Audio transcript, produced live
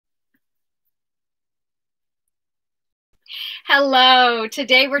Hello.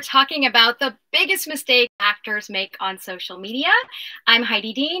 Today we're talking about the biggest mistake actors make on social media. I'm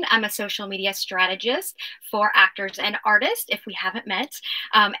Heidi Dean. I'm a social media strategist for actors and artists, if we haven't met,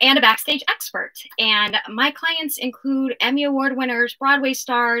 and a backstage expert. And my clients include Emmy Award winners, Broadway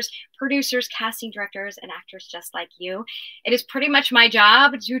stars, producers, casting directors, and actors just like you. It is pretty much my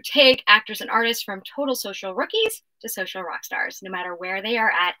job to take actors and artists from total social rookies to social rock stars, no matter where they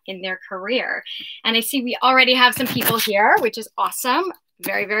are at in their career. And I see we already have some people here, which is awesome.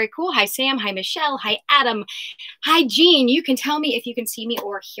 Very, very cool. Hi, Sam. Hi, Michelle. Hi, Adam. Hi, Jean. You can tell me if you can see me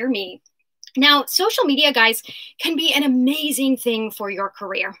or hear me. Now, social media, guys, can be an amazing thing for your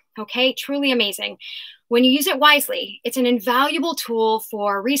career, okay? Truly amazing. When you use it wisely, it's an invaluable tool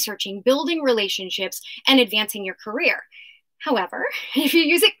for researching, building relationships, and advancing your career. However, if you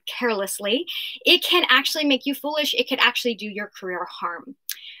use it carelessly, it can actually make you foolish. It could actually do your career harm.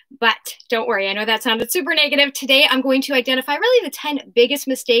 But don't worry, I know that sounded super negative. Today, I'm going to identify really the 10 biggest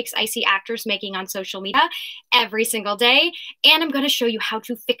mistakes I see actors making on social media every single day, and I'm going to show you how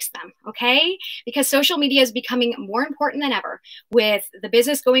to fix them, okay? Because social media is becoming more important than ever. With the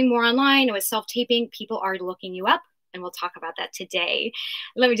business going more online and with self-taping, people are looking you up. And we'll talk about that today.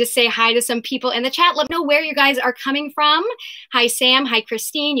 Let me just say hi to some people in the chat. Let me know where you guys are coming from. Hi, Sam. Hi,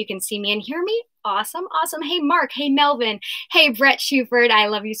 Christine. You can see me and hear me. Awesome, awesome. Hey, Mark. Hey, Melvin. Hey, Brett Shuford. I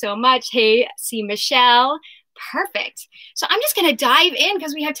love you so much. Hey, see Michelle. Perfect. So I'm just going to dive in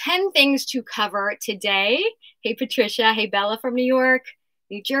because we have 10 things to cover today. Hey, Patricia. Hey, Bella from New York.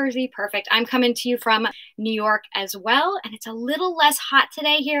 New Jersey. Perfect. I'm coming to you from New York as well. And it's a little less hot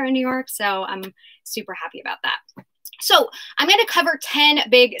today here in New York. So I'm super happy about that. So I'm going to cover 10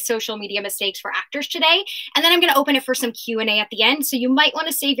 big social media mistakes for actors today, and then I'm going to open it for some Q&A at the end. So you might want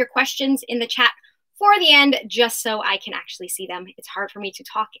to save your questions in the chat for the end, just so I can actually see them. It's hard for me to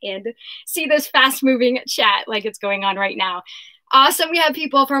talk and see this fast-moving chat like it's going on right now. Awesome. We have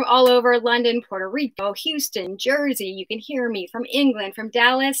people from all over London, Puerto Rico, Houston, Jersey. You can hear me from England, from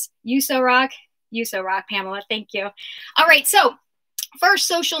Dallas. You so rock. You so rock, Pamela. Thank you. All right. So first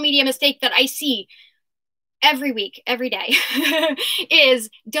social media mistake that I see every week, every day, is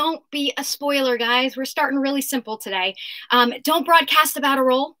don't be a spoiler, guys. We're starting really simple today. Don't broadcast about a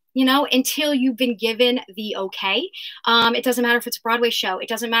role, until you've been given the okay. It doesn't matter if it's a Broadway show. It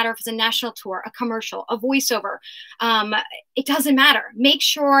doesn't matter if it's a national tour, a commercial, a voiceover. It doesn't matter. Make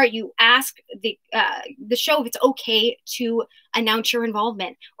sure you ask the show if it's okay to announce your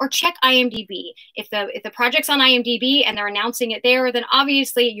involvement, or check IMDb. If the project's on IMDb and they're announcing it there, then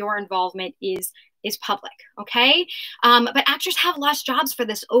obviously your involvement is public, okay? But actors have lost jobs for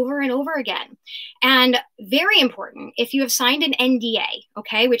this over and over again. And very important, if you have signed an NDA,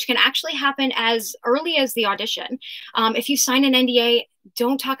 okay, which can actually happen as early as the audition. If you sign an NDA,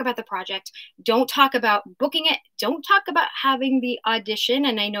 don't talk about the project. Don't talk about booking it. Don't talk about having the audition.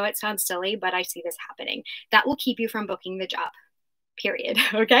 And I know it sounds silly, but I see this happening. That will keep you from booking the job. Period,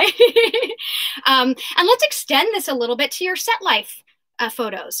 okay? And let's extend this a little bit to your set life.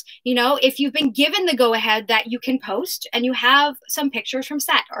 Photos. If you've been given the go-ahead that you can post and you have some pictures from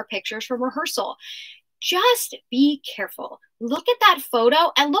set or pictures from rehearsal, just be careful. Look at that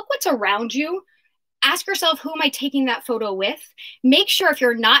photo and look what's around you. Ask yourself, who am I taking that photo with? Make sure if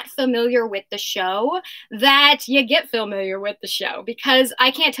you're not familiar with the show that you get familiar with the show, because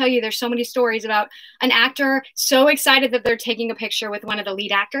I can't tell you, there's so many stories about an actor so excited that they're taking a picture with one of the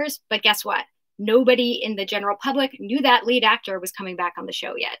lead actors, but guess what? Nobody in the general public knew that lead actor was coming back on the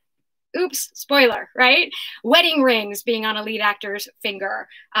show yet. Oops, spoiler, right? Wedding rings being on a lead actor's finger.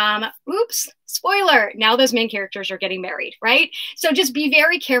 Oops, spoiler. Now those main characters are getting married, right? So just be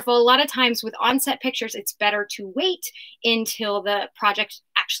very careful. A lot of times with on-set pictures, it's better to wait until the project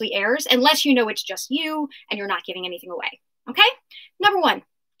actually airs, unless you know it's just you and you're not giving anything away, okay? Number one,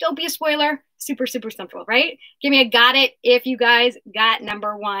 don't be a spoiler. Super, super simple, right? Give me a got it if you guys got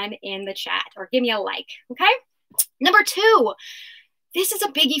number one in the chat, or give me a like, okay? Number two, this is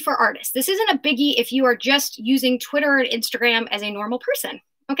a biggie for artists. This isn't a biggie if you are just using Twitter and Instagram as a normal person,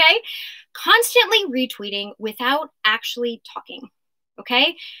 okay? Constantly retweeting without actually talking,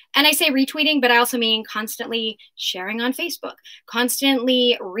 okay? And I say retweeting, but I also mean constantly sharing on Facebook,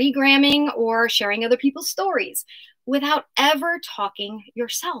 constantly regramming or sharing other people's stories without ever talking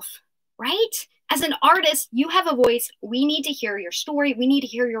yourself. Right? As an artist, you have a voice. We need to hear your story. We need to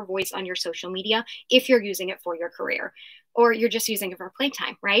hear your voice on your social media if you're using it for your career, or you're just using it for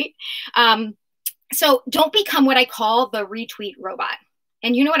playtime, right? So don't become what I call the retweet robot.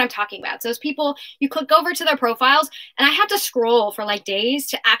 And you know what I'm talking about. So those people, you click over to their profiles, and I have to scroll for like days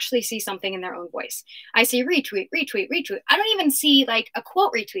to actually see something in their own voice. I see retweet, retweet, retweet. I don't even see like a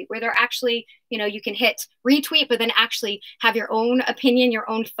quote retweet where they're actually, you know, you can hit retweet, but then actually have your own opinion, your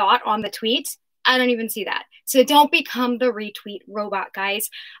own thought on the tweet. I don't even see that. So don't become the retweet robot, guys.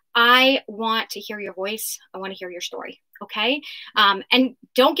 I want to hear your voice. I want to hear your story. Okay. And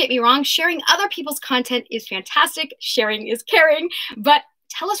don't get me wrong, sharing other people's content is fantastic. Sharing is caring, but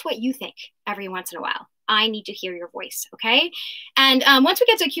tell us what you think every once in a while. I need to hear your voice, okay? And once we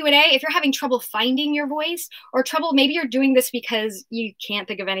get to Q&A, if you're having trouble finding your voice or trouble, maybe you're doing this because you can't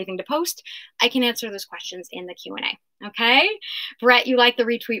think of anything to post, I can answer those questions in the Q&A, okay? Brett, you like the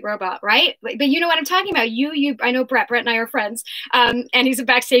retweet robot, right? But you know what I'm talking about. I know Brett. Brett and I are friends, and he's a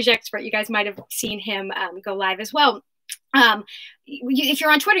Backstage expert. You guys might have seen him go live as well. If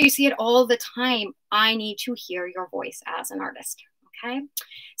you're on Twitter, you see it all the time. I need to hear your voice as an artist. Okay,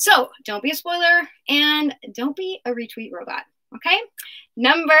 so don't be a spoiler and don't be a retweet robot. Okay,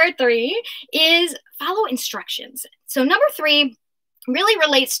 number 3 is follow instructions. So number 3 really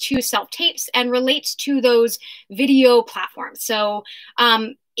relates to self-tapes and relates to those video platforms. So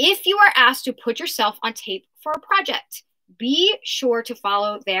if you are asked to put yourself on tape for a project, be sure to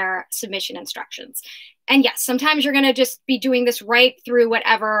follow their submission instructions. And yes, sometimes you're going to just be doing this right through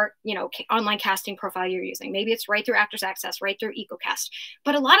whatever, you know, online casting profile you're using. Maybe it's right through Actors Access, right through EcoCast.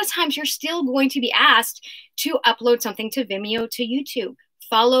 But a lot of times you're still going to be asked to upload something to Vimeo, to YouTube.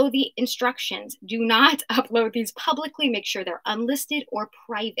 Follow the instructions. Do not upload these publicly. Make sure they're unlisted or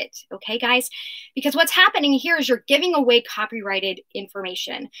private. Okay, guys? Because what's happening here is you're giving away copyrighted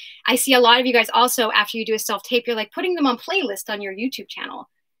information. I see a lot of you guys also, after you do a self-tape, you're like putting them on playlist on your YouTube channel.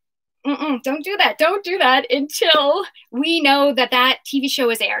 Don't do that. Don't do that until we know that that TV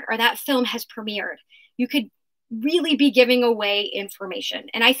show is aired or that film has premiered. You could really be giving away information.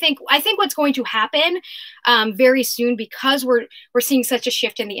 And I think what's going to happen very soon, because we're seeing such a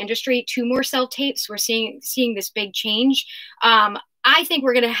shift in the industry to more self-tapes, we're seeing this big change. I think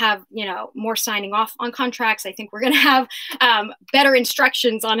we're going to have, you know, more signing off on contracts. I think we're going to have better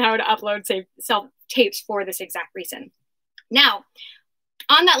instructions on how to upload, say, self-tapes for this exact reason. Now,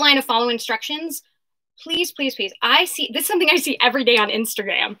 on that line of follow instructions, please, please, please. This is something I see every day on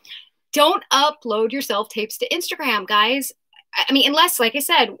Instagram. Don't upload your self-tapes to Instagram, guys. I mean, unless, like I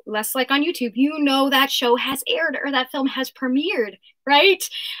said, less like on YouTube, you know that show has aired or that film has premiered, right?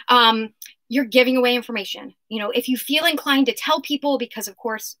 You're giving away information. You know, if you feel inclined to tell people, because of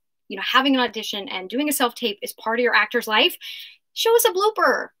course, you know, having an audition and doing a self-tape is part of your actor's life, show us a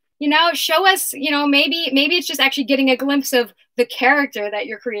blooper. You know, show us, you know, maybe it's just actually getting a glimpse of the character that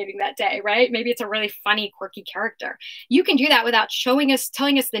you're creating that day, right? Maybe it's a really funny, quirky character. You can do that without telling us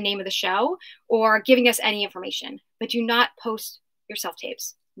the name of the show or giving us any information. But do not post your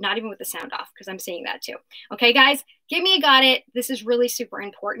self-tapes, not even with the sound off, because I'm seeing that too. Okay, guys, give me a got it. This is really super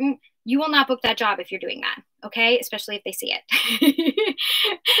important. You will not book that job if you're doing that, okay? Especially if they see it.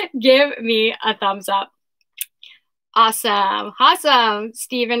 Give me a thumbs up. Awesome. Awesome.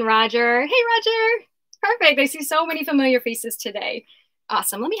 Stephen, Roger. Hey, Roger. Perfect. I see so many familiar faces today.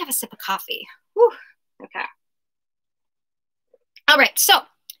 Awesome. Let me have a sip of coffee. Whew. Okay. All right. So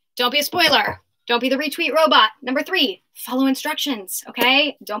don't be a spoiler. Don't be the retweet robot. Number 3, follow instructions.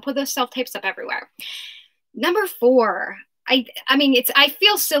 Okay. Don't put those self-tapes up everywhere. Number 4, I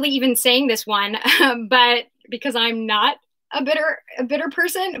feel silly even saying this one, but because I'm not a bitter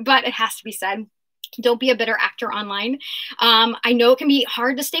person, but it has to be said. Don't be a bitter actor online. I know it can be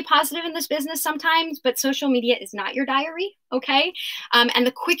hard to stay positive in this business sometimes, but social media is not your diary, okay? And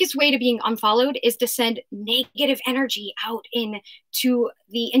the quickest way to being unfollowed is to send negative energy out into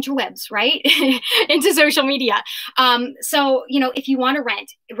the interwebs, right? Into social media. So, you know, if you want to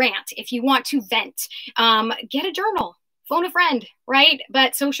rant, if you want to vent, get a journal, phone a friend, right?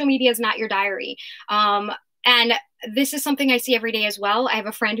 But social media is not your diary. And this is something I see every day as well. I have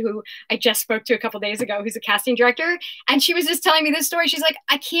a friend who I just spoke to a couple days ago who's a casting director, and she was just telling me this story. She's like,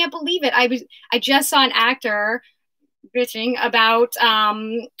 I can't believe it. I just saw an actor bitching about,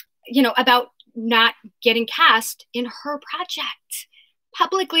 you know, about not getting cast in her project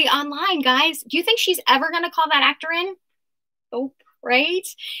publicly online, guys. Do you think she's ever going to call that actor in? Oh, right.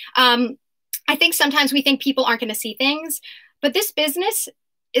 I think sometimes we think people aren't going to see things, but this business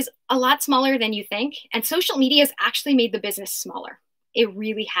is a lot smaller than you think. And social media has actually made the business smaller. It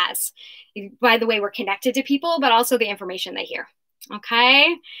really has. By the way, we're connected to people, but also the information they hear.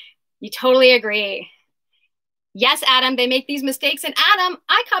 Okay? You totally agree. Yes, Adam, they make these mistakes. And Adam,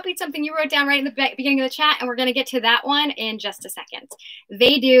 I copied something you wrote down right in the beginning of the chat, and we're going to get to that one in just a second.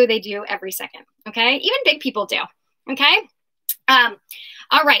 They do every second. Okay? Even big people do. Okay?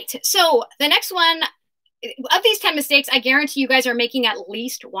 All right. So the next one of these 10 mistakes, I guarantee you guys are making at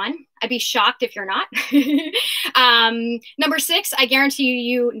least one. I'd be shocked if you're not. Number 6, I guarantee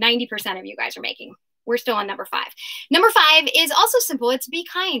you 90% of you guys are making. We're still on number 5. Number 5 is also simple. It's be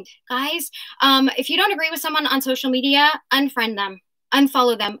kind, guys. If you don't agree with someone on social media, unfriend them,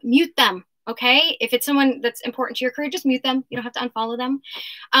 unfollow them, mute them. Okay. If it's someone that's important to your career, just mute them. You don't have to unfollow them.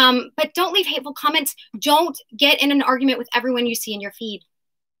 But don't leave hateful comments. Don't get in an argument with everyone you see in your feed.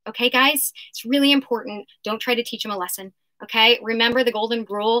 Okay, guys, it's really important. Don't try to teach them a lesson. Okay. Remember the golden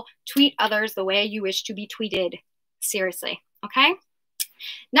rule, tweet others the way you wish to be tweeted. Seriously. Okay.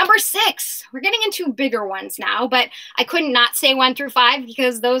 Number 6, we're getting into bigger ones now, but I couldn't not say 1 through 5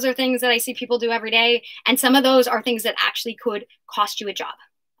 because those are things that I see people do every day. And some of those are things that actually could cost you a job.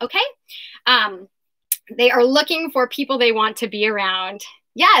 Okay. They are looking for people they want to be around.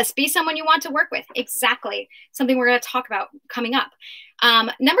 Yes, be someone you want to work with. Exactly. Something we're going to talk about coming up.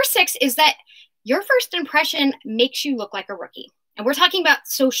 Number 6 is that your first impression makes you look like a rookie. And we're talking about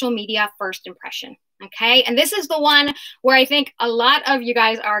social media first impression. Okay. And this is the one where I think a lot of you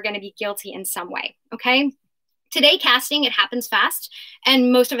guys are going to be guilty in some way. Okay. Today, casting, it happens fast,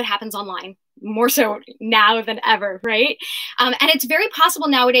 and most of it happens online, more so now than ever, right? And it's very possible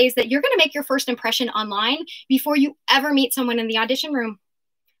nowadays that you're going to make your first impression online before you ever meet someone in the audition room.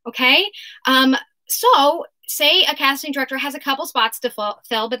 Okay. So say a casting director has a couple spots to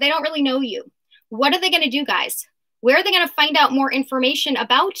fill, but they don't really know you. What are they going to do, guys? Where are they going to find out more information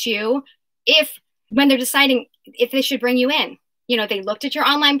about you when they're deciding if they should bring you in? You know, they looked at your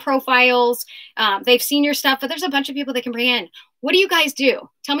online profiles, they've seen your stuff, but there's a bunch of people they can bring in. What do you guys do?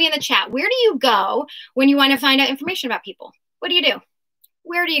 Tell me in the chat. Where do you go when you want to find out information about people? What do you do?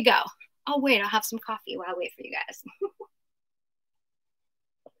 Where do you go? Oh, wait, I'll have some coffee while I wait for you guys.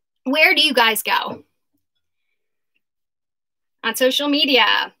 Where do you guys go? On social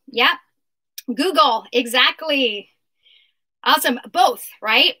media. Yep. Google. Exactly. Awesome. Both,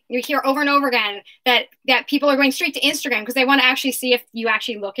 right? You hear over and over again that people are going straight to Instagram because they want to actually see if you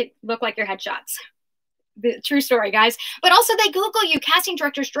actually look like your headshots. The true story, guys. But also they Google you. Casting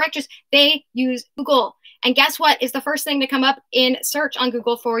directors, they use Google. And guess what is the first thing to come up in search on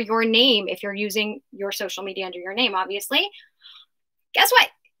Google for your name if you're using your social media under your name, obviously? Guess what?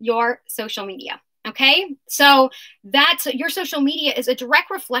 Your social media. Okay? So your social media is a direct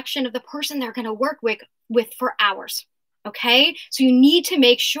reflection of the person they're going to work with for hours. Okay. So you need to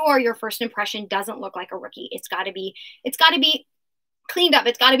make sure your first impression doesn't look like a rookie. It's got to be cleaned up.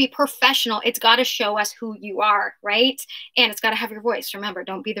 It's got to be professional. It's got to show us who you are, right? And it's got to have your voice. Remember,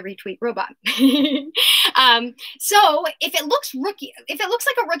 don't be the retweet robot. So if it looks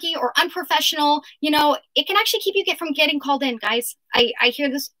like a rookie or unprofessional, it can actually keep you from getting called in, guys. I hear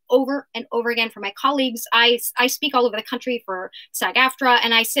this over and over again from my colleagues. I speak all over the country for SAG-AFTRA,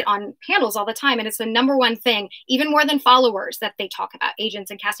 and I sit on panels all the time. And it's the number one thing, even more than followers, that they talk about,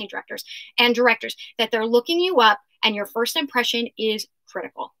 agents and casting directors and directors, that they're looking you up, and your first impression is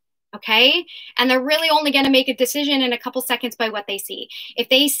critical. Okay. And they're really only going to make a decision in a couple seconds by what they see. If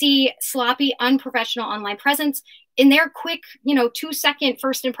they see sloppy, unprofessional online presence in their quick, 2-second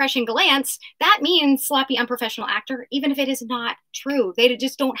first impression glance, that means sloppy, unprofessional actor, even if it is not true. They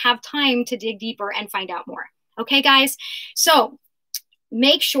just don't have time to dig deeper and find out more. Okay, guys? So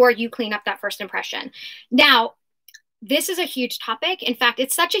make sure you clean up that first impression. Now, this is a huge topic. In fact,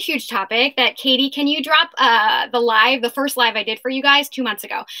 it's such a huge topic that Katie, can you drop the first live I did for you guys 2 months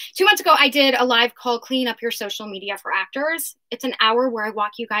ago? 2 months ago, I did a live called Clean Up Your Social Media for Actors. It's an hour where I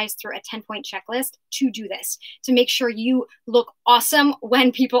walk you guys through a 10-point checklist to do this, to make sure you look awesome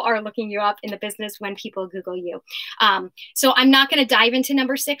when people are looking you up in the business, when people Google you. So I'm not going to dive into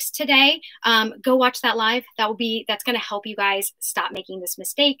number 6 today. Go watch that live. That's going to help you guys stop making this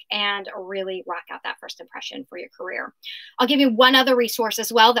mistake and really rock out that first impression for your career. I'll give you one other resource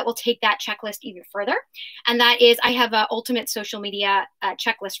as well that will take that checklist even further. And that is, I have an ultimate social media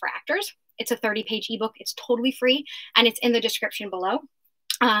checklist for actors. It's a 30-page ebook. It's totally free, and it's in the description below.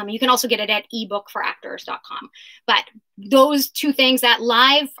 You can also get it at ebookforactors.com. But those two things, that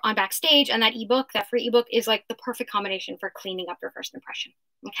live on Backstage and that ebook, that free ebook, is like the perfect combination for cleaning up your first impression.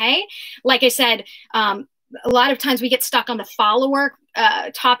 Okay? Like I said, a lot of times we get stuck on the follower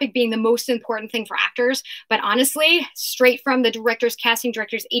topic being the most important thing for actors. But honestly, straight from the director's, casting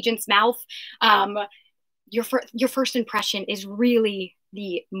director's, agent's mouth, your first impression is really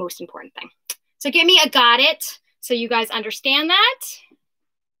the most important thing. So give me a got it so you guys understand that.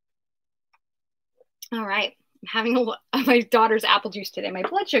 All right. I'm having my daughter's apple juice today. My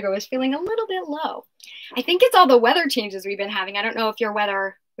blood sugar was feeling a little bit low. I think it's all the weather changes we've been having. I don't know if your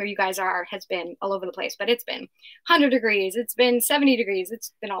weather where you guys are has been all over the place, but it's been 100 degrees. It's been 70 degrees.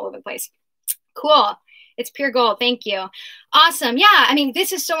 It's been all over the place. Cool. It's pure gold. Thank you. Awesome. Yeah. I mean,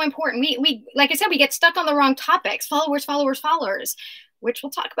 this is so important. We, like I said, we get stuck on the wrong topics, followers, which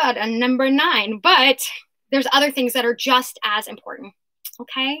we'll talk about on number 9, but there's other things that are just as important.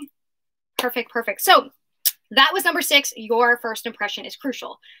 Okay. Perfect. So that was number 6. Your first impression is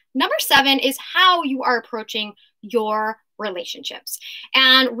crucial. Number 7 is how you are approaching your relationships.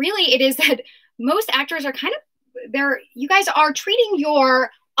 And really it is that most actors are you guys are treating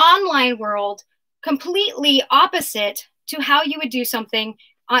your online world completely opposite to how you would do something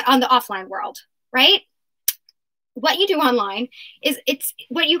on the offline world, right? What you do online is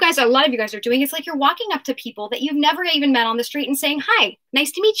what a lot of you guys are doing. It's like you're walking up to people that you've never even met on the street and saying, hi,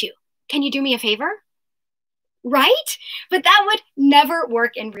 nice to meet you. Can you do me a favor? Right? But that would never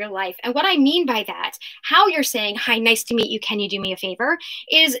work in real life. And what I mean by that, how you're saying, hi, nice to meet you. Can you do me a favor?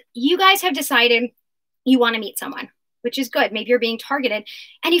 Is you guys have decided you want to meet someone, which is good. Maybe you're being targeted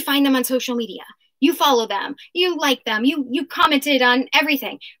and you find them on social media. You follow them, you like them, you commented on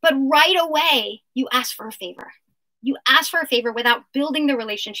everything, but right away you ask for a favor. You ask for a favor without building the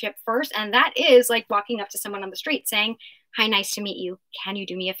relationship first. And that is like walking up to someone on the street saying, hi, nice to meet you. Can you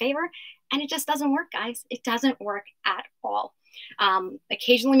do me a favor? And it just doesn't work, guys. It doesn't work at all.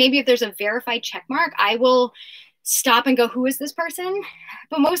 Occasionally, maybe if there's a verified check mark, I will stop and go, who is this person?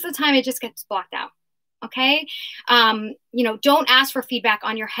 But most of the time it just gets blocked out. Okay. Don't ask for feedback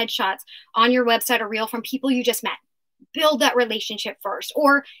on your headshots, on your website or reel from people you just met. Build that relationship first,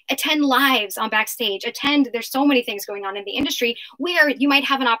 or attend lives on Backstage. There's so many things going on in the industry where you might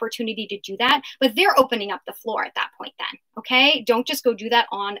have an opportunity to do that, but they're opening up the floor at that point then. Okay. Don't just go do that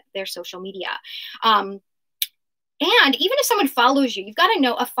on their social media. And even if someone follows you, you've got to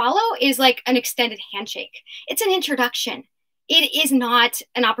know a follow is like an extended handshake. It's an introduction. It is not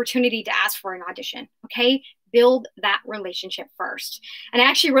an opportunity to ask for an audition, okay? Build that relationship first. And I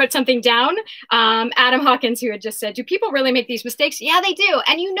actually wrote something down. Adam Hawkins, who had just said, do people really make these mistakes? Yeah, they do.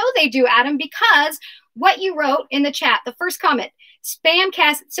 And you know they do, Adam, because what you wrote in the chat, the first comment,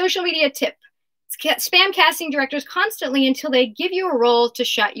 social media tip. Spam casting directors constantly until they give you a role to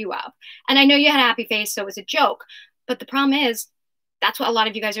shut you up. And I know you had a happy face, so it was a joke. But the problem is, that's what a lot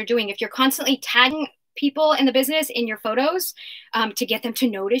of you guys are doing. If you're constantly tagging people in the business in your photos to get them to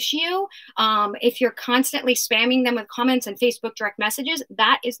notice you, if you're constantly spamming them with comments and Facebook direct messages,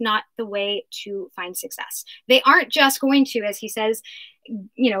 that is not the way to find success. They aren't just going to, as he says,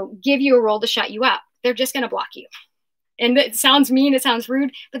 give you a role to shut you up. They're just going to block you. And it sounds mean, it sounds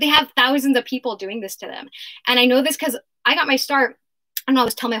rude, but they have thousands of people doing this to them. And I know this because I got my start. I don't know,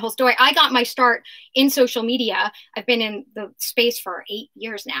 let's tell my whole story. I got my start in social media. I've been in the space for 8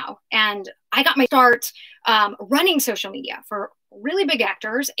 years now. And I got my start running social media for really big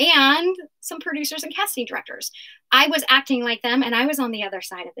actors and some producers and casting directors. I was acting like them and I was on the other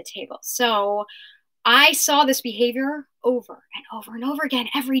side of the table. So I saw this behavior over and over and over again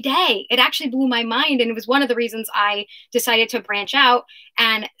every day. It actually blew my mind. And it was one of the reasons I decided to branch out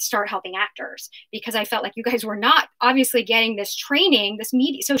and start helping actors, because I felt like you guys were not obviously getting this training, this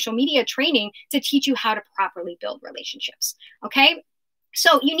social media training to teach you how to properly build relationships. Okay.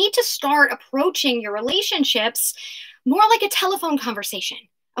 So you need to start approaching your relationships more like a telephone conversation.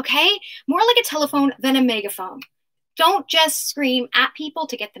 Okay. More like a telephone than a megaphone. Don't just scream at people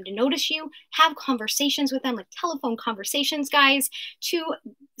to get them to notice you. Have conversations with them, like telephone conversations, guys, to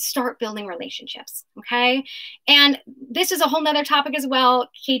start building relationships, okay? And this is a whole nother topic as well.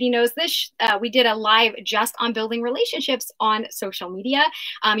 Katie knows this. We did a live just on building relationships on social media.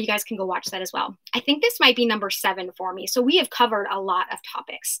 You guys can go watch that as well. I think this might be number 7 for me. So we have covered a lot of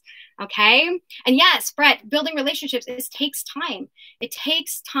topics, okay? And yes, Brett, building relationships, it takes time. It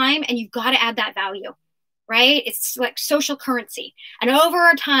takes time, and you've got to add that value. Right? It's like social currency. And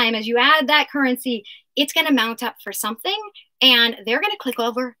over time, as you add that currency, it's going to mount up for something, and they're going to click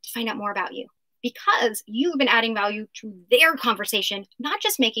over to find out more about you because you've been adding value to their conversation, not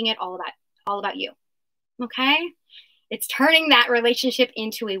just making it all about you. Okay? It's turning that relationship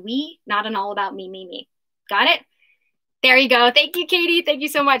into a we, not an all about me, me, me. Got it? There you go. Thank you, Katie. Thank you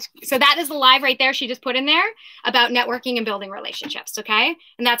so much. So that is the live right there. She just put in there about networking and building relationships. Okay.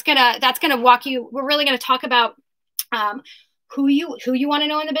 And that's gonna walk you. We're really going to talk about who you want to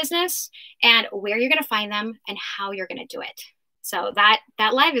know in the business and where you're going to find them and how you're going to do it. So that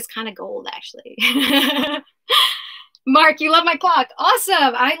live is kind of gold, actually. Mark, you love my clock.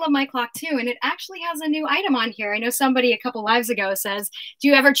 Awesome. I love my clock too. And it actually has a new item on here. I know somebody a couple lives ago says, do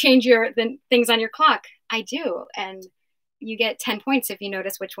you ever change the things on your clock? I do. And you get 10 points if you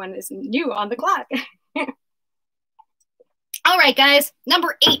notice which one is new on the clock. All right, guys,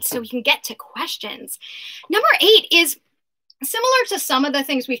 number 8, so we can get to questions. Number 8 is similar to some of the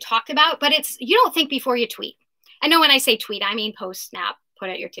things we've talked about, but it's you don't think before you tweet. I know when I say tweet, I mean post, snap, put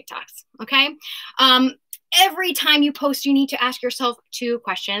out your TikToks, okay? Every time you post, you need to ask yourself 2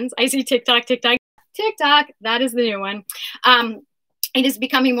 questions. I see TikTok, that is the new one. It is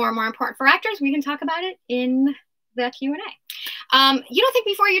becoming more and more important for actors. We can talk about it in the Q&A. You don't think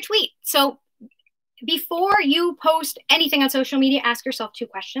before you tweet. So before you post anything on social media, ask yourself 2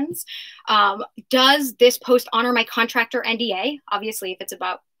 questions. Does this post honor my contract or NDA? Obviously, if it's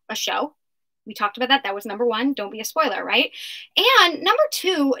about a show. We talked about that. That was number 1. Don't be a spoiler, right? And number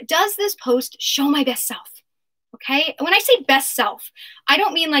 2, does this post show my best self? Okay. When I say best self, I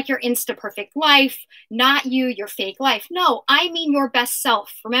don't mean like your Insta perfect life, not you, your fake life. No, I mean your best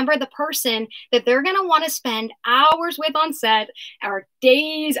self. Remember, the person that they're going to want to spend hours with on set, or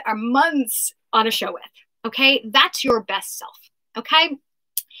days or months on a show with. Okay. That's your best self. Okay.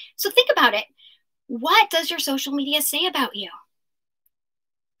 So think about it. What does your social media say about you?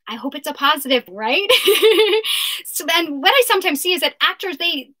 I hope it's a positive, right? So then what I sometimes see is that actors,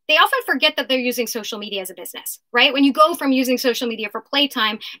 they often forget that they're using social media as a business, right? When you go from using social media for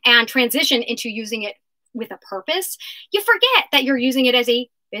playtime and transition into using it with a purpose, you forget that you're using it as a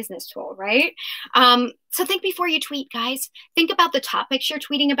business tool, right? So think before you tweet, guys. Think about the topics you're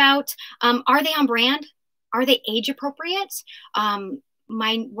tweeting about. Are they on brand? Are they age appropriate? One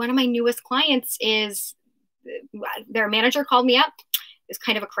of my newest clients is, their manager called me up. It's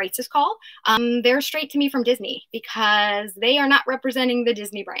kind of a crisis call. They're straight to me from Disney because they are not representing the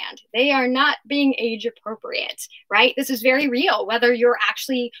Disney brand. They are not being age appropriate, right? This is very real, whether you're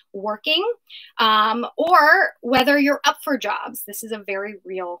actually working or whether you're up for jobs. This is a very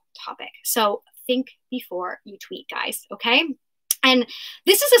real topic. So think before you tweet, guys, okay? And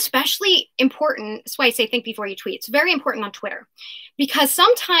this is especially important. That's why I say think before you tweet. It's very important on Twitter because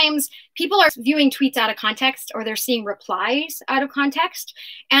sometimes people are viewing tweets out of context or they're seeing replies out of context.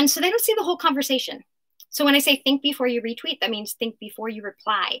 And so they don't see the whole conversation. So when I say think before you retweet, that means think before you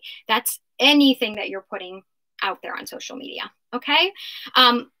reply. That's anything that you're putting out there on social media. Okay.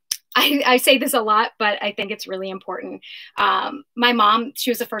 I say this a lot, but I think it's really important. My mom, she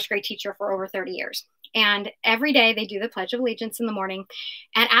was a first grade teacher for over 30 years. And every day they do the Pledge of Allegiance in the morning.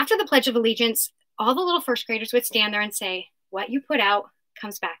 And after the Pledge of Allegiance, all the little first graders would stand there and say, what you put out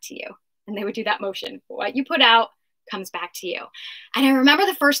comes back to you. And they would do that motion. What you put out comes back to you. And I remember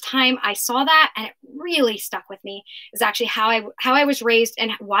the first time I saw that, and it really stuck with me, is actually how I was raised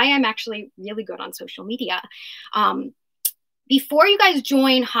and why I'm actually really good on social media. Before you guys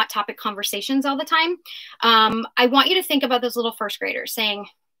join hot topic conversations all the time, I want you to think about those little first graders saying,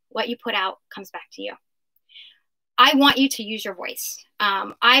 what you put out comes back to you. I want you to use your voice.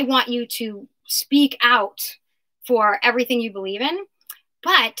 I want you to speak out for everything you believe in,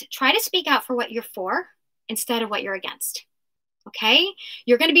 but try to speak out for what you're for instead of what you're against. Okay?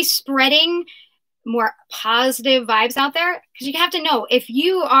 You're going to be spreading more positive vibes out there because you have to know if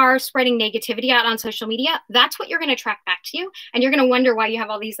you are spreading negativity out on social media, that's what you're going to attract back to you. And you're going to wonder why you have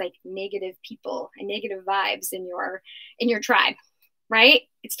all these like negative people and negative vibes in your tribe. Right?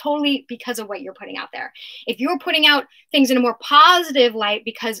 It's totally because of what you're putting out there. If you're putting out things in a more positive light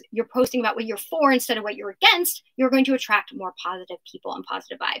because you're posting about what you're for instead of what you're against, you're going to attract more positive people and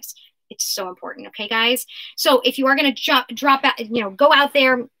positive vibes. It's so important. Okay, guys? So if you are going to drop out, go out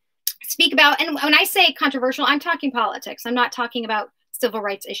there, speak about, and when I say controversial, I'm talking politics. I'm not talking about civil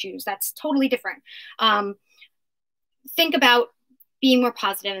rights issues. That's totally different. Think about being more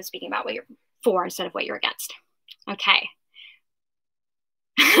positive and speaking about what you're for instead of what you're against. Okay.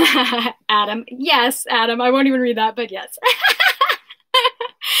 Adam. Yes, Adam. I won't even read that, but yes.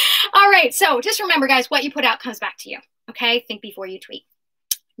 All right. So just remember, guys, what you put out comes back to you. Okay. Think before you tweet.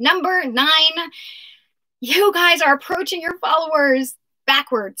 Number 9, you guys are approaching your followers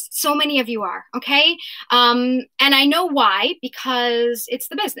backwards. So many of you are. Okay. And I know why, because it's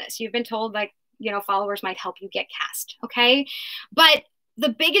the business. You've been told like, followers might help you get cast. Okay. But the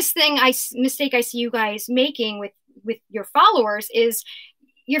biggest mistake I see you guys making with your followers is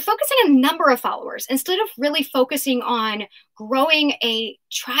you're focusing on a number of followers instead of really focusing on growing a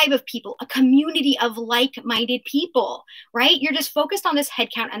tribe of people, a community of like-minded people, right? You're just focused on this head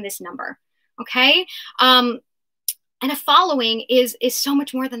count and this number, okay? And a following is so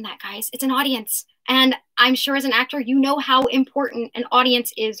much more than that, guys. It's an audience. And I'm sure as an actor, you know how important an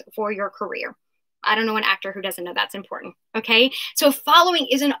audience is for your career. I don't know an actor who doesn't know that's important, okay? So following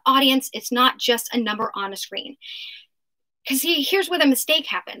is an audience. It's not just a number on a screen. Because here's where the mistake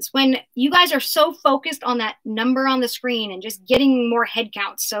happens. When you guys are so focused on that number on the screen and just getting more head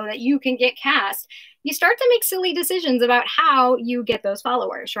counts so that you can get cast, you start to make silly decisions about how you get those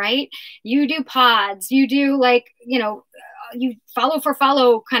followers, right? You do pods, you do like, you follow for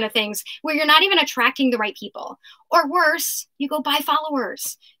follow kind of things where you're not even attracting the right people. Or worse, you go buy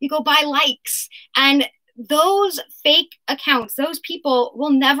followers, you go buy likes. And those fake accounts, those people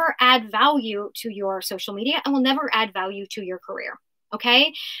will never add value to your social media and will never add value to your career.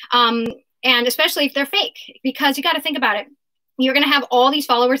 Okay. And especially if they're fake, because you got to think about it. You're going to have all these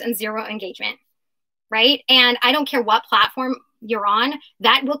followers and zero engagement, right? And I don't care what platform you're on,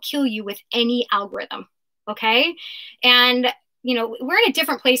 that will kill you with any algorithm. Okay. And we're in a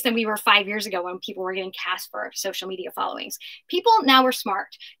different place than we were 5 years ago when people were getting cast for social media followings. People now are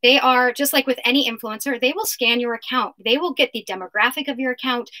smart. They are just like with any influencer, they will scan your account. They will get the demographic of your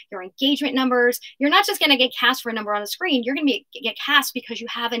account, your engagement numbers. You're not just going to get cast for a number on the screen. You're going to get cast because you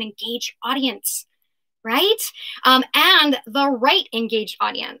have an engaged audience, right? And the right engaged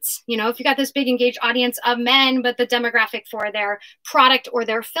audience. If you got this big engaged audience of men, but the demographic for their product or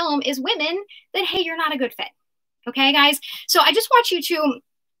their film is women, then hey, you're not a good fit. Okay, guys? So I just want you to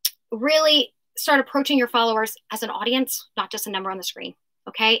really start approaching your followers as an audience, not just a number on the screen.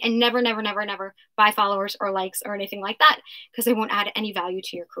 Okay? And never, never, never, never buy followers or likes or anything like that, because they won't add any value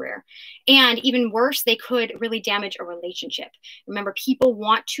to your career. And even worse, they could really damage a relationship. Remember, people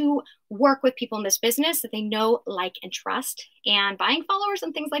want to work with people in this business that they know, like, and trust. And buying followers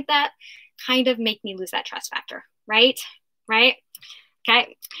and things like that kind of make me lose that trust factor, right? Right?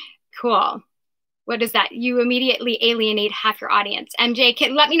 Okay, cool. What is that? You immediately alienate half your audience. MJ,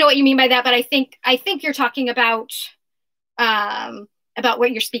 let me know what you mean by that. But I think you're talking about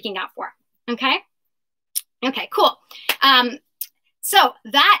what you're speaking out for. Okay. Okay. Cool. So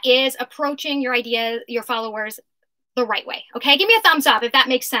that is approaching your followers the right way. Okay. Give me a thumbs up if that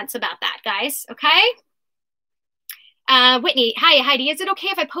makes sense about that, guys. Okay. Whitney, hi, Heidi. Is it okay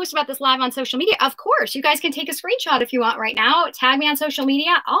if I post about this live on social media? Of course. You guys can take a screenshot if you want right now. Tag me on social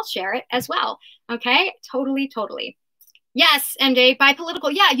media. I'll share it as well. Okay. Totally, totally. Yes, MJ, by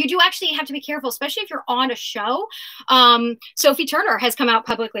political. Yeah, you do actually have to be careful, especially if you're on a show. Sophie Turner has come out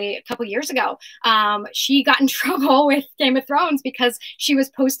publicly a couple years ago. She got in trouble with Game of Thrones because she was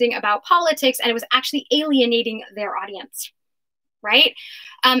posting about politics and it was actually alienating their audience. Right?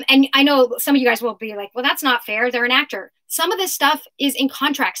 And I know some of you guys will be like, well, that's not fair. They're an actor. Some of this stuff is in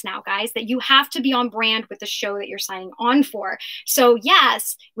contracts now, guys, that you have to be on brand with the show that you're signing on for. So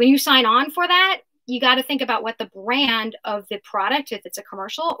yes, when you sign on for that, you got to think about what the brand of the product, if it's a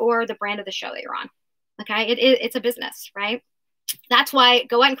commercial, or the brand of the show that you're on. Okay. It's a business, right? That's why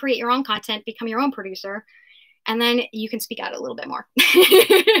go out and create your own content, become your own producer, and then you can speak out a little bit more.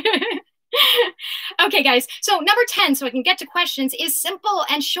 Okay, guys. So number 10, so I can get to questions, is simple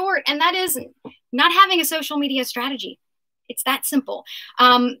and short. And that is not having a social media strategy. It's that simple.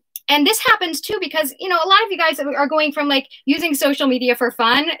 And this happens too, because, a lot of you guys are going from like using social media for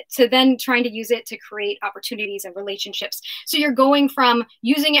fun to then trying to use it to create opportunities and relationships. So you're going from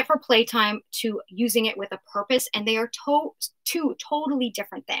using it for playtime to using it with a purpose. And they are two totally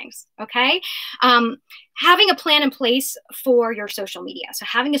different things. Okay. Having a plan in place for your social media. So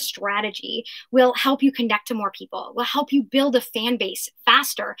having a strategy will help you connect to more people, will help you build a fan base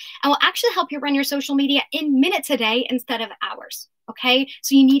faster, and will actually help you run your social media in minutes a day instead of hours. Okay.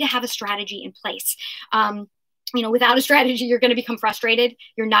 So you need to have a strategy in place. Without a strategy, you're going to become frustrated.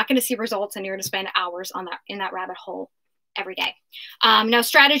 You're not going to see results, and you're going to spend hours in that rabbit hole every day. Now,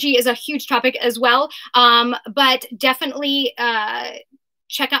 strategy is a huge topic as well, but definitely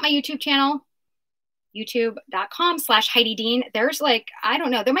check out my YouTube channel, youtube.com/Heidi Dean. There's I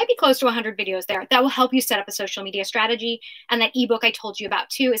don't know, there might be close to 100 videos there that will help you set up a social media strategy. And that ebook I told you about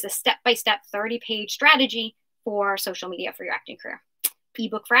too is a step-by-step 30-page strategy for social media for your acting career.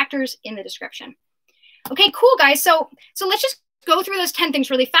 Ebook for actors in the description. Okay, cool, guys. So let's just go through those 10 things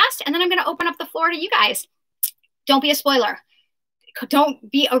really fast, and then I'm going to open up the floor to you guys. Don't be a spoiler.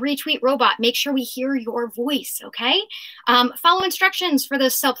 Don't be a retweet robot. Make sure we hear your voice, okay? Follow instructions for the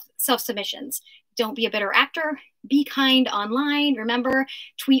self-submissions. Don't be a bitter actor. Be kind online. Remember,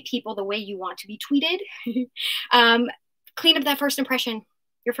 tweet people the way you want to be tweeted. Clean up that first impression.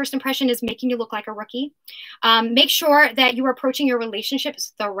 Your first impression is making you look like a rookie. Make sure that you are approaching your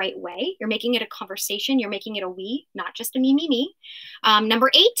relationships the right way. You're making it a conversation. You're making it a we, not just a me, me, me.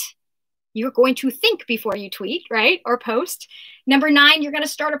 Number 8, you're going to think before you tweet, right? Or post. Number 9, you're going to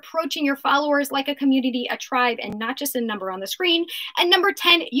start approaching your followers like a community, a tribe, and not just a number on the screen. And number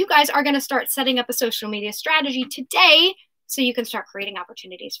 10, you guys are going to start setting up a social media strategy today so you can start creating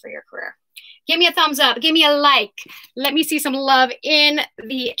opportunities for your career. Give me a thumbs up. Give me a like. Let me see some love in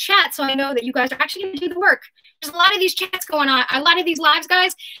the chat so I know that you guys are actually going to do the work. There's a lot of these chats going on, a lot of these lives,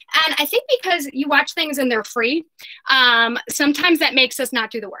 guys. And I think because you watch things and they're free, sometimes that makes us not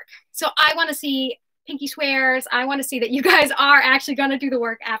do the work. So I want to see pinky swears. I want to see that you guys are actually going to do the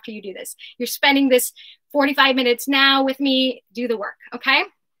work after you do this. You're spending this 45 minutes now with me. Do the work, okay?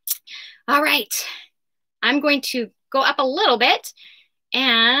 All right. I'm going to go up a little bit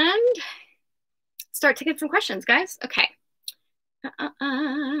and start taking some questions, guys. Okay.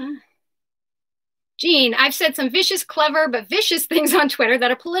 Jean, I've said some vicious, clever, but vicious things on Twitter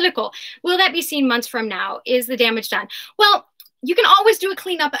that are political. Will that be seen months from now? Is the damage done? Well, you can always do a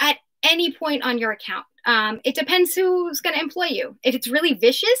cleanup at any point on your account. It depends who's going to employ you. If it's really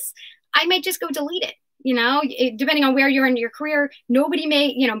vicious, I might just go delete it. You know, depending on where you're in your career, nobody may,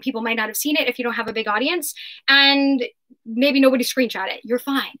 you know, people might not have seen it if you don't have a big audience, and maybe nobody screenshot it. You're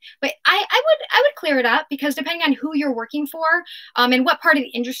fine. But I would clear it up, because depending on who you're working for, and what part of the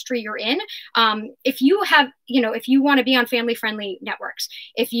industry you're in, if you have, you know, if you want to be on family friendly networks,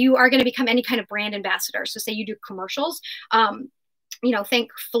 if you are going to become any kind of brand ambassador, so say you do commercials, you know, think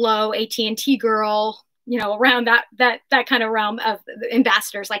Flo, AT&T girl, you know, around that kind of realm of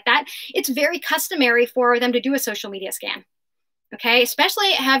ambassadors like that, it's very customary for them to do a social media scan. Okay.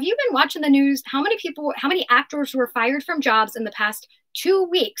 Especially, have you been watching the news? How many actors were fired from jobs in the past 2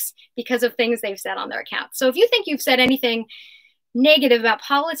 weeks because of things they've said on their account? So if you think you've said anything negative about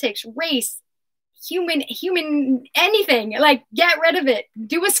politics, race, human, anything, like, get rid of it.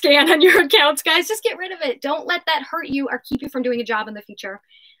 Do a scan on your accounts, guys. Just get rid of it. Don't let that hurt you or keep you from doing a job in the future.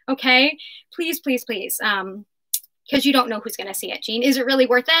 Okay, please, please, please, because you don't know who's going to see it. Jean, is it really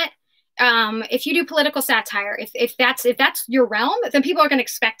worth it? If you do political satire, if that's your realm, then people are going to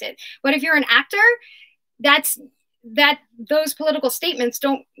expect it. But if you're an actor, those political statements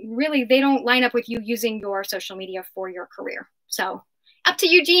don't line up with you using your social media for your career. So up to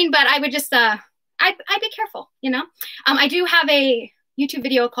you, Jean. But I would just I'd be careful. You know, I do have a YouTube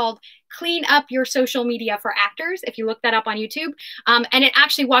video called Clean Up Your Social Media for Actors, if you look that up on YouTube. And it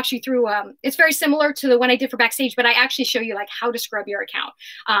actually walks you through, it's very similar to the one I did for Backstage, but I actually show you like how to scrub your account.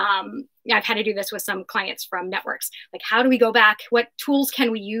 I've had to do this with some clients from networks. Like, how do we go back? What tools can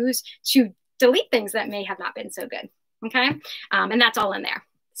we use to delete things that may have not been so good? Okay. And that's all in there.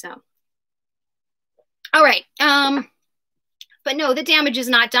 So, all right. But no, the damage is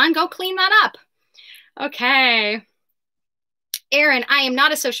not done. Go clean that up. Okay. Aaron, I am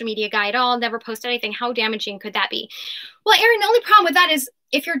not a social media guy at all. Never post anything. How damaging could that be? Well, Aaron, the only problem with that is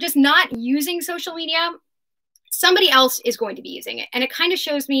if you're just not using social media, somebody else is going to be using it. And it kind of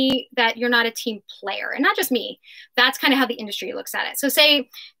shows me that you're not a team player, and not just me. That's kind of how the industry looks at it. So say,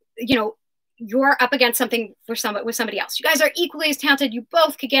 you know, you're up against something with somebody else. You guys are equally as talented. You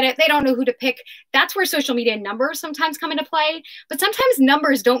both could get it. They don't know who to pick. That's where social media numbers sometimes come into play. But sometimes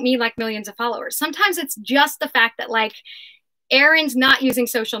numbers don't mean like millions of followers. Sometimes it's just the fact that, like, Aaron's not using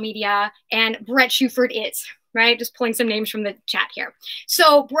social media and Brett Shuford is, right? Just pulling some names from the chat here.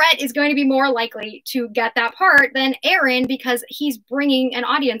 So Brett is going to be more likely to get that part than Aaron, because he's bringing an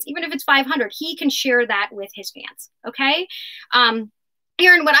audience. Even if it's 500, he can share that with his fans. Okay.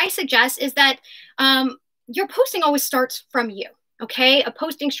 Aaron, what I suggest is that your posting always starts from you. Okay. A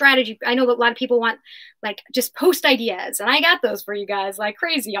posting strategy. I know that a lot of people want, like, just post ideas, and I got those for you guys like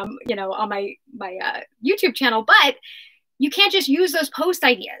crazy on, you know, on my YouTube channel, but you can't just use those post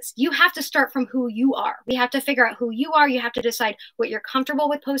ideas. You have to start from who you are. We have to figure out who you are. You have to decide what you're comfortable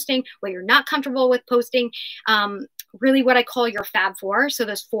with posting, what you're not comfortable with posting, really what I call your Fab Four. So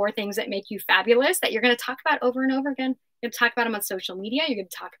those 4 things that make you fabulous that you're going to talk about over and over again. You're going to talk about them on social media. You're going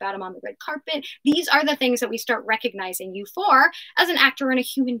to talk about them on the red carpet. These are the things that we start recognizing you for as an actor and a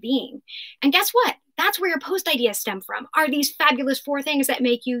human being. And guess what? That's where your post ideas stem from, are these fabulous 4 things that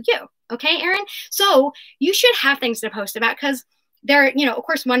make you you. Okay, Aaron? So you should have things to post about, because there, you know, of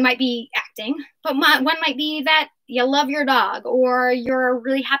course, one might be acting, but one might be that you love your dog, or you're a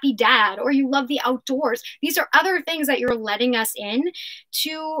really happy dad, or you love the outdoors. These are other things that you're letting us in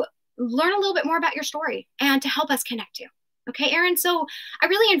to learn a little bit more about your story and to help us connect you. Okay, Aaron? So I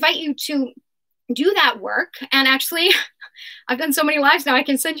really invite you to do that work. And actually, I've done so many lives now, I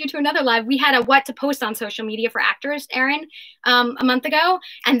can send you to another live. We had a what to post on social media for actors, Aaron, a month ago.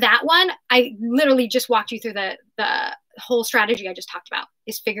 And that one, I literally just walked you through the whole strategy I just talked about,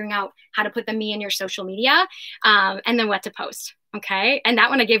 is figuring out how to put the me in your social media, and then what to post. Okay. And that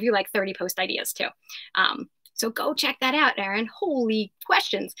one, I gave you like 30 post ideas too. So go check that out, Aaron. Holy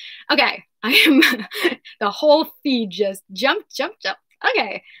questions. Okay. I am, the whole feed just jumped up.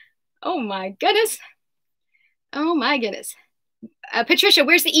 Okay. Oh my goodness. Oh my goodness. Patricia,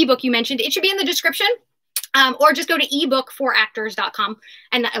 where's the ebook you mentioned? It should be in the description, or just go to ebookforactors.com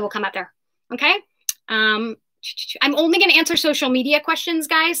and it will come up there. Okay. I'm only going to answer social media questions,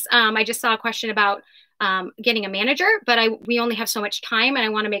 guys. I just saw a question about getting a manager, but we only have so much time, and I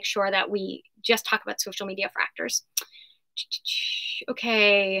want to make sure that we just talk about social media for actors.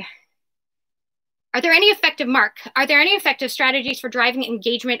 Okay. Are there any effective strategies for driving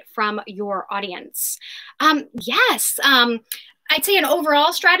engagement from your audience? Yes. I'd say an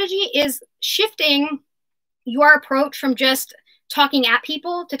overall strategy is shifting your approach from just talking at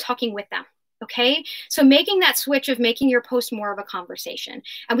people to talking with them. Okay, so making that switch of making your post more of a conversation.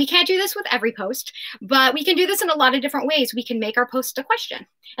 And we can't do this with every post, but we can do this in a lot of different ways. We can make our post a question.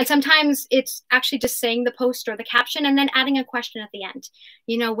 And sometimes it's actually just saying the post or the caption and then adding a question at the end.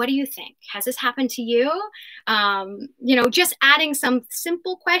 You know, what do you think? Has this happened to you? You know, just adding some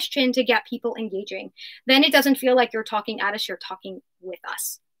simple question to get people engaging. Then it doesn't feel like you're talking at us, you're talking with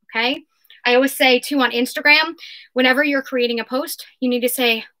us. Okay. I always say too on Instagram, whenever you're creating a post, you need to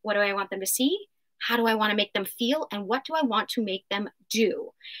say, what do I want them to see? How do I want to make them feel? And what do I want to make them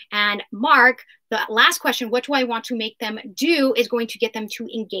do? And Mark, the last question, what do I want to make them do, is going to get them to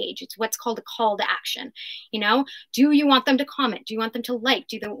engage. It's what's called a call to action. You know, do you want them to comment? Do you want them to like?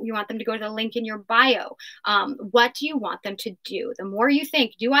 Do you want them to go to the link in your bio? What do you want them to do? The more you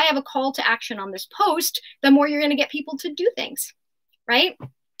think, do I have a call to action on this post, the more you're going to get people to do things, right?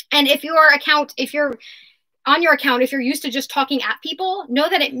 And if you're used to just talking at people, know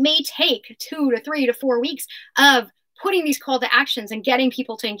that it may take 2 to 3 to 4 weeks of putting these call to actions and getting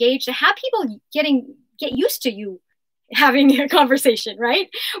people to engage, to have people get used to you having a conversation, right?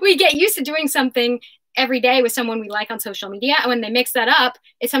 We get used to doing something every day with someone we like on social media. And when they mix that up,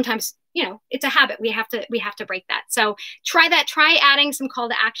 it sometimes, you know, it's a habit. We have to break that. So try that. Try adding some call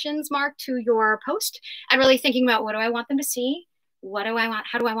to actions, Mark, to your post, and really thinking about, what do I want them to see? What do I want?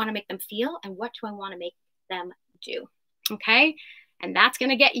 How do I want to make them feel? And what do I want to make them do? Okay. And that's going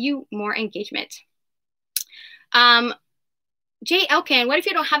to get you more engagement. Jay Elkin, what if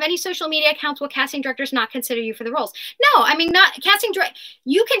you don't have any social media accounts? Will casting directors not consider you for the roles? No, I mean, not casting direct.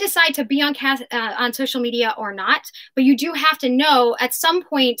 You can decide to be on social media or not, but you do have to know at some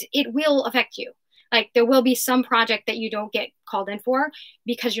point it will affect you. Like, there will be some project that you don't get called in for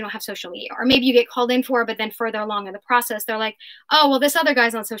because you don't have social media. Or maybe you get called in for, but then further along in the process, they're like, oh, well, this other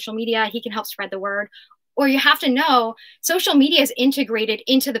guy's on social media. He can help spread the word. Or you have to know social media is integrated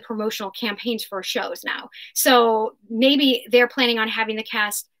into the promotional campaigns for shows now. So maybe they're planning on having the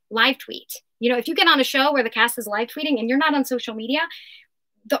cast live tweet. You know, if you get on a show where the cast is live tweeting and you're not on social media,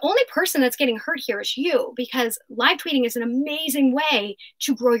 the only person that's getting hurt here is you, because live tweeting is an amazing way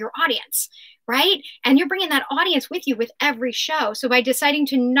to grow your audience, right? And you're bringing that audience with you with every show. So by deciding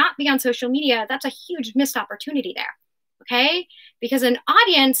to not be on social media, that's a huge missed opportunity there, okay? Because an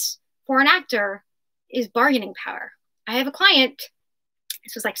audience for an actor is bargaining power. I have a client,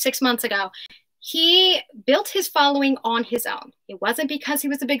 this was like 6 months ago. He built his following on his own. It wasn't because he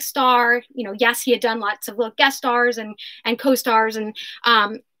was a big star. You know, yes, he had done lots of little guest stars and co-stars,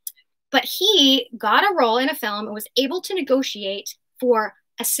 but he got a role in a film and was able to negotiate for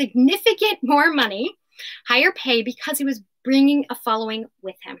a significant more money, higher pay, because he was bringing a following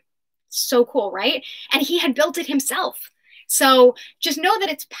with him. So cool, right? And he had built it himself. So just know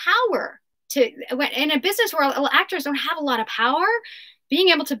that it's power in a business where actors don't have a lot of power. Being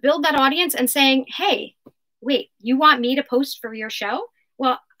able to build that audience and saying, hey, wait, you want me to post for your show?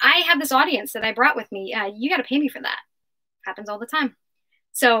 Well, I have this audience that I brought with me. You got to pay me for that. Happens all the time.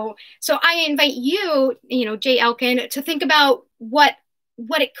 So I invite you, Jay Elkin, to think about what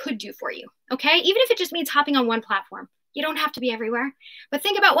it could do for you. Okay. Even if it just means hopping on one platform, you don't have to be everywhere, but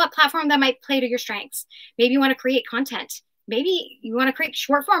think about what platform that might play to your strengths. Maybe you want to create content. Maybe you want to create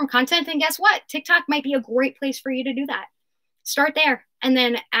short form content, and guess what? TikTok might be a great place for you to do that. Start there and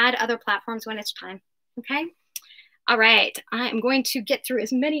then add other platforms when it's time. Okay. All right. I'm going to get through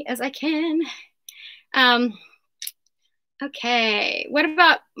as many as I can. Okay. What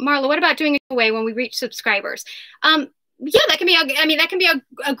about Marla? What about doing a giveaway when we reach subscribers? Yeah, that can be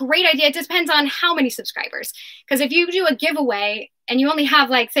a great idea. It depends on how many subscribers. Because if you do a giveaway and you only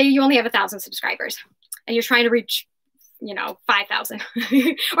have, like, say you only have 1,000 subscribers and you're trying to reach, 5,000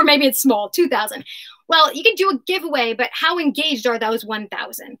 or maybe it's small, 2,000. Well, you can do a giveaway, but how engaged are those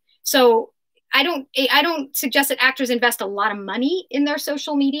 1,000? So I don't suggest that actors invest a lot of money in their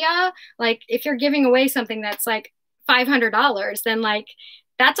social media. Like, if you're giving away something that's like $500, then like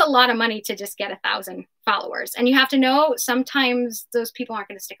that's a lot of money to just get 1,000 followers. And you have to know sometimes those people aren't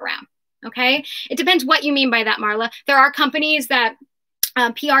going to stick around. Okay. It depends what you mean by that, Marla. There are companies that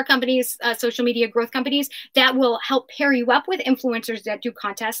PR companies, social media growth companies that will help pair you up with influencers that do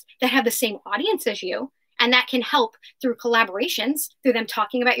contests that have the same audience as you. And that can help through collaborations, through them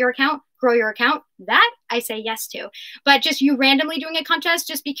talking about your account, grow your account. That I say yes to. But just you randomly doing a contest,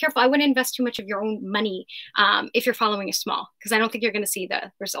 just be careful. I wouldn't invest too much of your own money if your following is small, because I don't think you're going to see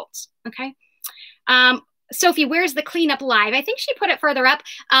the results. Okay. Sophie, where's the cleanup live? I think she put it further up.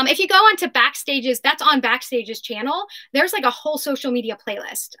 If you go onto Backstage's, that's on Backstage's channel. There's like a whole social media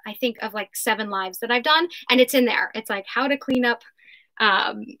playlist, I think, of like 7 lives that I've done. And it's in there. It's like how to clean up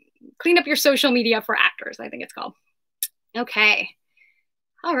your social media for actors, I think it's called. Okay.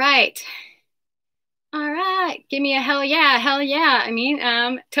 All right. All right. Give me a hell yeah. Hell yeah. I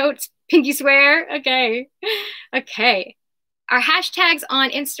mean, totes, pinky swear. Okay. Okay. Are hashtags on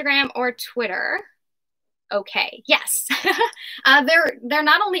Instagram or Twitter? Okay. Yes. They're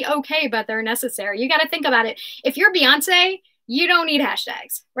not only okay, but they're necessary. You got to think about it. If you're Beyonce, you don't need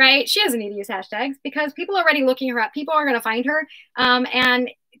hashtags, right? She doesn't need to use hashtags because people are already looking her up. People are going to find her. And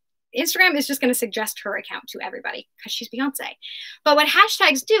Instagram is just going to suggest her account to everybody because she's Beyonce. But what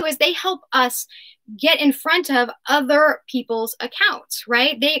hashtags do is they help us get in front of other people's accounts,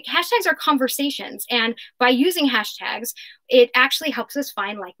 right? Hashtags are conversations. And by using hashtags, it actually helps us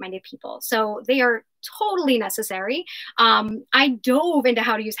find like-minded people. So they are totally necessary. I dove into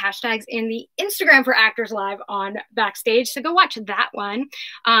how to use hashtags in the Instagram for Actors Live on Backstage. So go watch that one.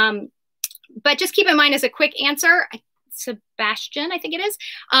 But just keep in mind as a quick answer, Sebastian, I think it is.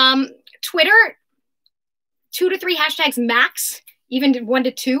 Twitter, 2 to 3 hashtags max, even 1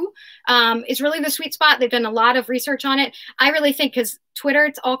 to 2 is really the sweet spot. They've done a lot of research on it. I really think because Twitter,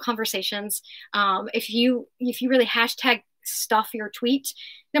 it's all conversations. If you really hashtag stuff your tweet,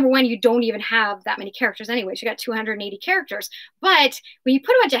 number one, you don't even have that many characters anyways. You got 280 characters. But when you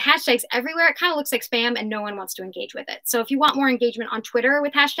put a bunch of hashtags everywhere, it kind of looks like spam and no one wants to engage with it. So if you want more engagement on Twitter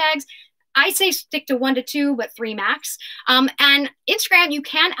with hashtags, I say stick to 1 to 2, but 3 max. And Instagram, you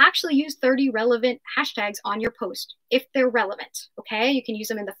can actually use 30 relevant hashtags on your post if they're relevant. Okay. You can use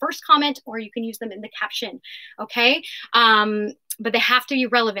them in the first comment or you can use them in the caption. Okay. But they have to be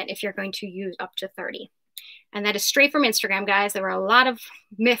relevant if you're going to use up to 30. And that is straight from Instagram, guys. There were a lot of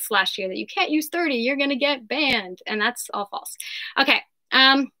myths last year that you can't use 30, you're going to get banned. And that's all false. Okay.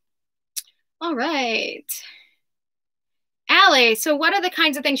 All right. Allie, so what are the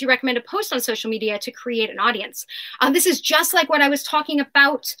kinds of things you recommend to post on social media to create an audience? This is just like what I was talking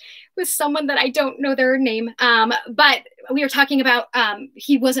about with someone that I don't know their name, but we were talking about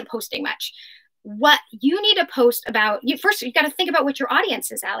he wasn't posting much. What you need to post about, first you got to think about what your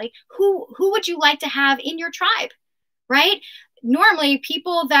audience is, Allie. Who would you like to have in your tribe, right? Normally,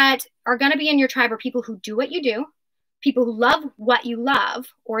 people that are going to be in your tribe are people who do what you do, people who love what you love,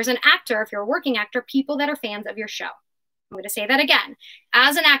 or as an actor, if you're a working actor, people that are fans of your show. I'm going to say that again.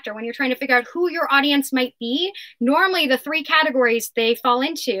 As an actor, when you're trying to figure out who your audience might be, normally the 3 categories they fall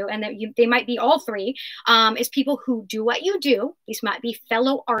into, and that they might be all 3, is people who do what you do. These might be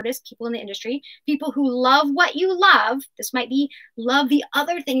fellow artists, people in the industry, people who love what you love. This might be love the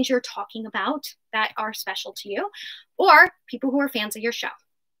other things you're talking about that are special to you, or people who are fans of your show.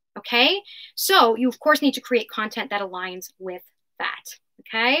 Okay? So you, of course, need to create content that aligns with that.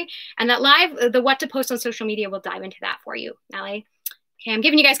 Okay. And that live, the what to post on social media, will dive into that for you, Allie. Okay. I'm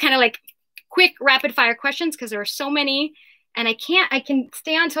giving you guys kind of like quick rapid fire questions because there are so many and I can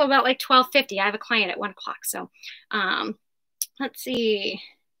stay on until about like 12:50. I have a client at 1 o'clock. So let's see.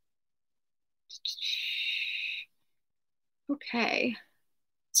 Okay.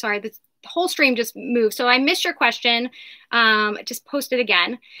 Sorry, the whole stream just moved. So I missed your question. Just post it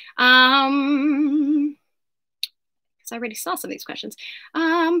again. I already saw some of these questions.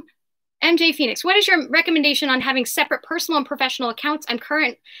 MJ Phoenix, what is your recommendation on having separate personal and professional accounts? I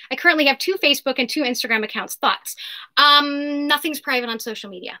currently have 2 Facebook and 2 Instagram accounts. Thoughts? Nothing's private on social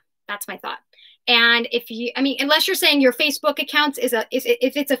media. That's my thought. And unless you're saying your Facebook accounts if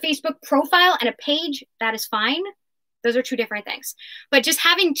it's a Facebook profile and a page, that is fine. Those are 2 different things. But just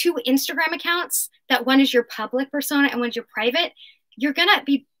having 2 Instagram accounts, that one is your public persona and one's your private, you're going to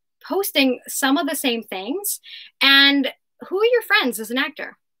be posting some of the same things. And who are your friends as an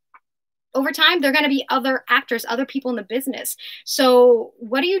actor? Over time, they're going to be other actors, other people in the business. So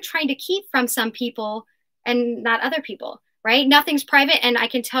what are you trying to keep from some people and not other people, right? Nothing's private. And I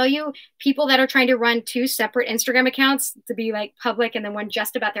can tell you, people that are trying to run 2 separate Instagram accounts to be like public and then one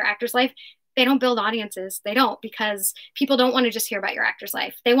just about their actor's life, they don't build audiences. They don't, because people don't want to just hear about your actor's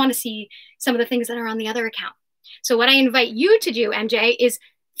life. They want to see some of the things that are on the other account. So what I invite you to do, MJ, is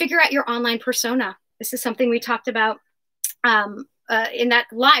figure out your online persona. This is something we talked about in that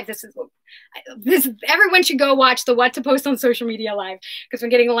live. This is Everyone should go watch the What to Post on Social Media Live, because we're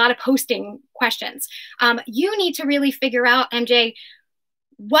getting a lot of posting questions. You need to really figure out, MJ,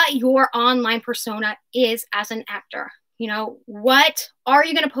 what your online persona is as an actor. You know, what are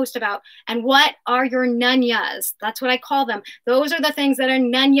you going to post about? And what are your nunyas? That's what I call them. Those are the things that are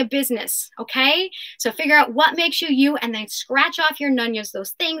nunya business, okay? So figure out what makes you you, and then scratch off your nunyas,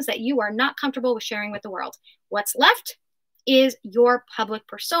 those things that you are not comfortable with sharing with the world. What's left is your public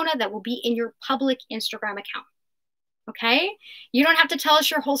persona that will be in your public Instagram account, okay? You don't have to tell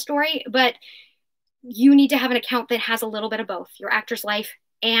us your whole story, but you need to have an account that has a little bit of both, your actor's life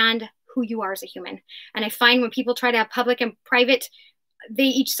and who you are as a human. And I find when people try to have public and private, they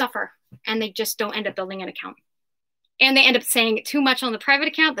each suffer and they just don't end up building an account. And they end up saying too much on the private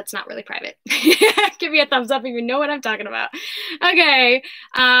account that's not really private. Give me a thumbs up if you know what I'm talking about. Okay.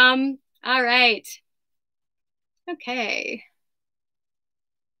 All right. Okay.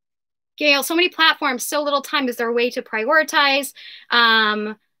 Gail, so many platforms, so little time. Is there a way to prioritize?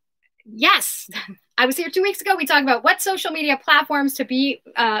 Yes. I was here 2 weeks ago. We talked about what social media platforms to be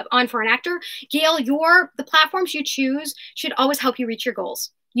on for an actor. Gail, the platforms you choose should always help you reach your goals.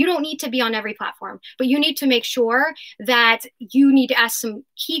 You don't need to be on every platform, but you need to make sure that you need to ask some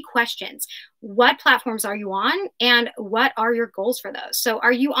key questions. What platforms are you on, and what are your goals for those? So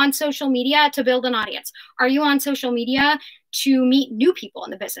are you on social media to build an audience? Are you on social media to meet new people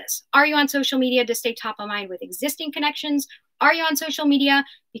in the business? Are you on social media to stay top of mind with existing connections? Are you on social media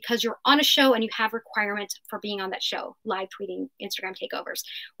because you're on a show and you have requirements for being on that show, live tweeting, Instagram takeovers?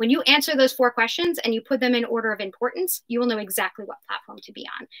 When you answer those 4 questions and you put them in order of importance, you will know exactly what platform to be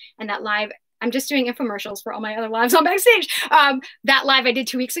on. And that live, I'm just doing infomercials for all my other lives on Backstage. That live I did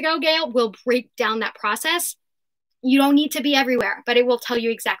 2 weeks ago, Gail, will break down that process. You don't need to be everywhere, but it will tell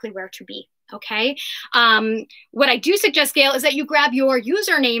you exactly where to be. Okay. What I do suggest, Gail, is that you grab your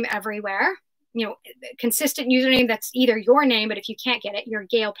username everywhere. You know, consistent username that's either your name, but if you can't get it, you're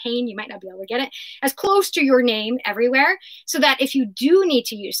Gail Payne, you might not be able to get it, as close to your name everywhere, so that if you do need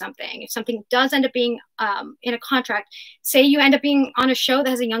to use something, if something does end up being in a contract, say you end up being on a show that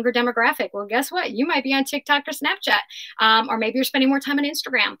has a younger demographic, well, guess what? You might be on TikTok or Snapchat, or maybe you're spending more time on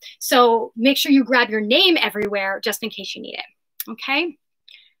Instagram. So make sure you grab your name everywhere just in case you need it. Okay.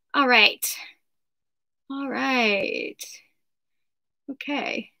 All right. All right.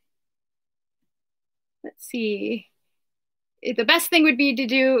 Okay. Let's see. The best thing would be to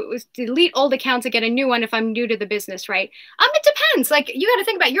do is delete old accounts and get a new one if I'm new to the business, right? It depends. Like, you got to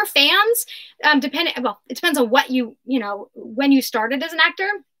think about your fans. Well, it depends on what you know, when you started as an actor.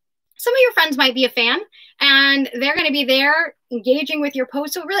 Some of your friends might be a fan and they're going to be there engaging with your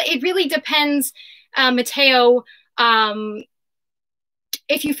post. So really, it really depends, Mateo,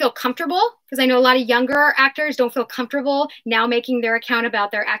 if you feel comfortable, because I know a lot of younger actors don't feel comfortable now making their account about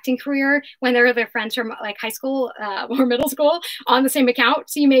their acting career when they're their friends from like high school or middle school on the same account.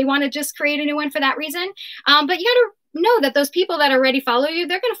 So you may want to just create a new one for that reason. But you got to know that those people that already follow you,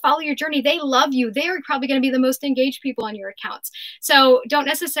 they're going to follow your journey. They love you. They are probably going to be the most engaged people on your accounts. So don't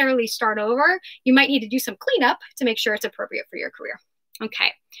necessarily start over. You might need to do some cleanup to make sure it's appropriate for your career.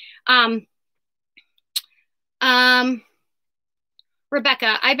 Okay.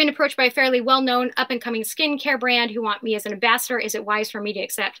 Rebecca, I've been approached by a fairly well-known up-and-coming skincare brand who want me as an ambassador. Is it wise for me to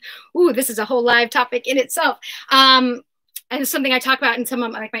accept? Ooh, this is a whole live topic in itself. And it's something I talk about in some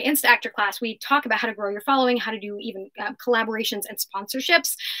of my Insta Actor class. We talk about how to grow your following, how to do even collaborations and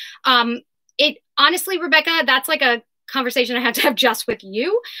sponsorships. It honestly, Rebecca, that's like a conversation I have to have just with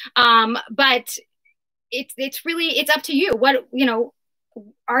you. But it's up to you. What, you know,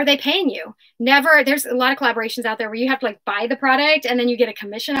 are they paying you? Never. There's a lot of collaborations out there where you have to like buy the product and then you get a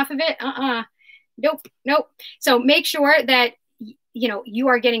commission off of it. Nope. So make sure that, you know, you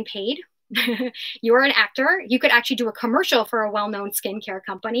are getting paid. You are an actor. You could actually do a commercial for a well-known skincare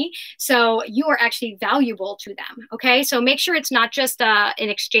company. So you are actually valuable to them. Okay. So make sure it's not just an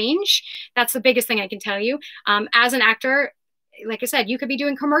exchange. That's the biggest thing I can tell you. As an actor, like I said, you could be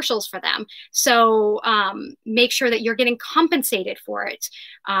doing commercials for them. So make sure that you're getting compensated for it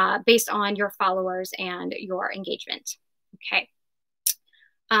based on your followers and your engagement. Okay.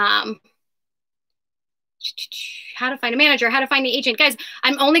 How to find a manager, how to find the agent. Guys,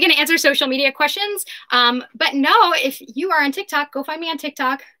 I'm only going to answer social media questions. But no, if you are on TikTok, go find me on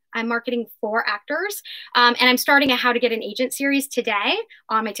TikTok. I'm marketing for actors. And I'm starting a how to get an agent series today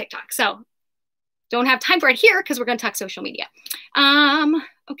on my TikTok. So don't have time for it here because we're going to talk social media.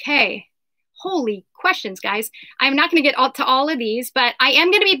 Okay. Holy questions, guys. I'm not going to get to all of these, but I am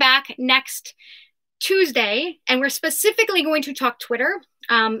going to be back next Tuesday, and we're specifically going to talk Twitter.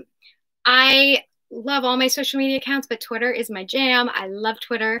 I love all my social media accounts, but Twitter is my jam. I love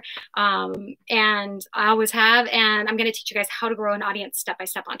Twitter, and I always have. And I'm going to teach you guys how to grow an audience step by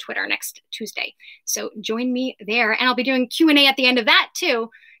step on Twitter next Tuesday. So join me there, and I'll be doing Q&A at the end of that too.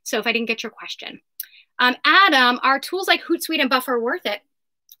 So if I didn't get your question, Adam, are tools like Hootsuite and Buffer worth it?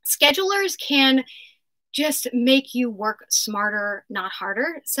 Schedulers can just make you work smarter, not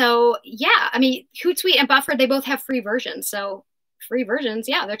harder. So yeah, I mean, Hootsuite and Buffer, they both have free versions. So free versions,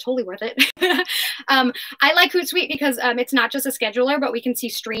 yeah, they're totally worth it. I like Hootsuite because it's not just a scheduler, but we can see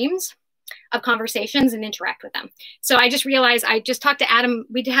streams of conversations and interact with them. So I just realized, I just talked to Adam.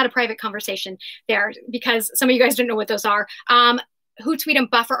 We had a private conversation there because some of you guys don't know what those are. Hootsuite and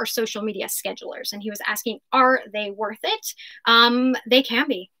Buffer are social media schedulers. And he was asking, are they worth it? They can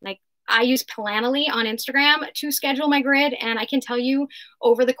be. Like, I use Planoly on Instagram to schedule my grid. And I can tell you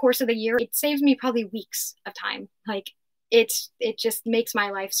over the course of the year, it saves me probably weeks of time. Like, it just makes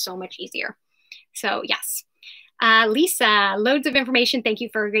my life so much easier. So yes. Lisa, loads of information. Thank you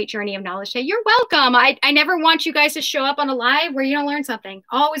for a great journey of knowledge today. You're welcome. I never want you guys to show up on a live where you don't learn something.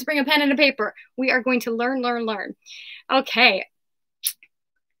 Always bring a pen and a paper. We are going to learn, learn, learn. Okay.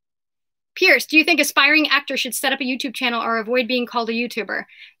 Pierce, do you think aspiring actors should set up a YouTube channel or avoid being called a YouTuber?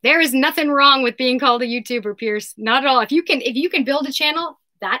 There is nothing wrong with being called a YouTuber, Pierce. Not at all. If you can build a channel,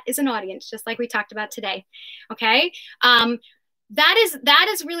 that is an audience, just like we talked about today. Okay. That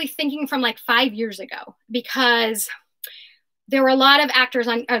is really thinking from like 5 years ago, because there were a lot of actors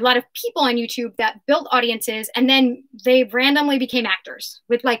on, a lot of people on YouTube that built audiences, and then they randomly became actors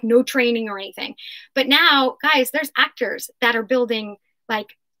with like no training or anything. But now, guys, there's actors that are building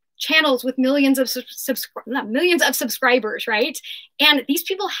like channels with millions of subscribers, right? And these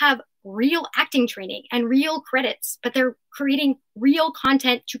people have real acting training and real credits, but they're creating real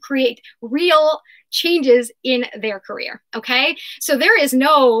content to create real changes in their career. Okay. So there is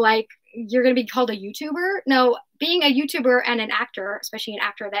no like, you're going to be called a YouTuber. No, being a YouTuber and an actor, especially an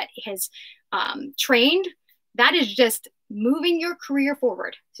actor that has trained, that is just moving your career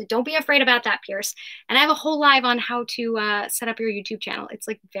forward. So don't be afraid about that, Pierce. And I have a whole live on how to set up your YouTube channel. It's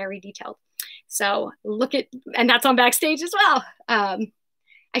like very detailed. So look at, and that's on Backstage as well.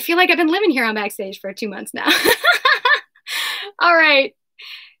 I feel like I've been living here on Backstage for 2 months now. All right.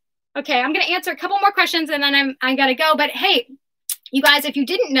 Okay, I'm going to answer a couple more questions and then I got to go. But hey, you guys, if you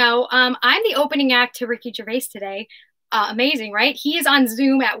didn't know, I'm the opening act to Ricky Gervais today. Amazing, right? He is on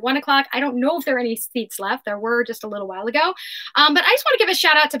Zoom at 1 o'clock. I don't know if there are any seats left. There were just a little while ago. But I just want to give a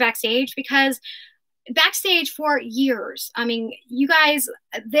shout out to Backstage, because Backstage for years, I mean, you guys,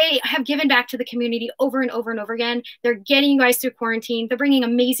 they have given back to the community over and over and over again. They're getting you guys through quarantine. They're bringing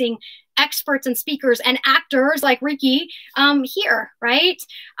amazing experts and speakers and actors like Ricky here, right?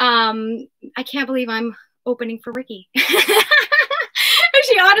 I can't believe I'm opening for Ricky.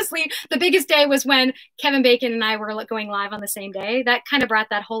 Actually, honestly, the biggest day was when Kevin Bacon and I were going live on the same day. That kind of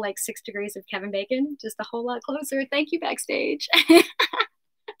brought that whole like 6 degrees of Kevin Bacon just a whole lot closer. Thank you, Backstage.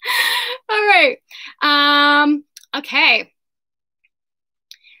 All right. Okay.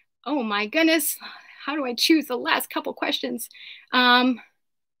 Oh my goodness. How do I choose the last couple questions? Rita,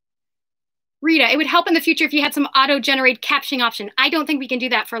 it would help in the future if you had some auto-generate captioning option. I don't think we can do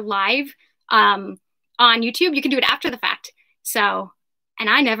that for live on YouTube. You can do it after the fact. So, and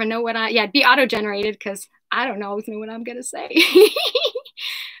I never know what it'd be auto-generated because I don't always know what I'm going to say.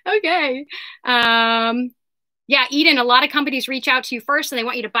 Okay. Yeah, Eden, a lot of companies reach out to you first and they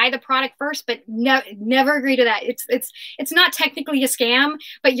want you to buy the product first, but never agree to that. It's not technically a scam,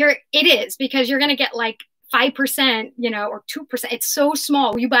 but it is, because you're going to get like 5%, or 2%. It's so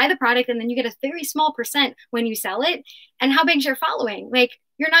small. You buy the product and then you get a very small percent when you sell it. And how big's your following? Like,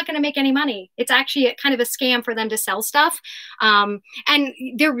 you're not going to make any money. It's actually a kind of a scam for them to sell stuff. And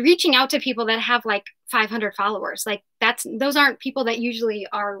they're reaching out to people that have like 500 followers. Like those aren't people that usually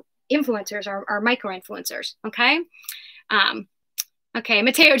are influencers or micro-influencers. Okay. Okay.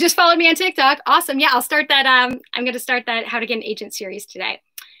 Mateo just followed me on TikTok. Awesome. Yeah, I'll start that. I'm going to start that How to Get an Agent series today.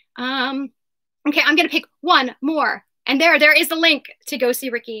 Okay. I'm going to pick one more. And there is the link to go see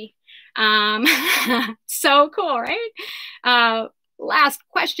Ricky. So cool, right? Last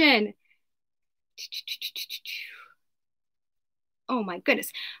question. Oh my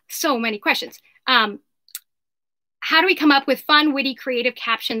goodness. So many questions. How do we come up with fun, witty, creative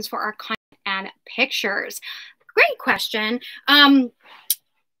captions for our content and pictures? Great question.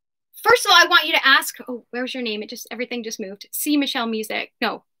 First of all, I want you to ask, oh, where's your name? Everything just moved. C. Michelle Music.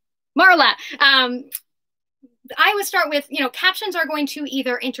 No, Marla. I would start with, captions are going to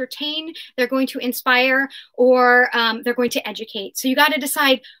either entertain, they're going to inspire, or they're going to educate. So you got to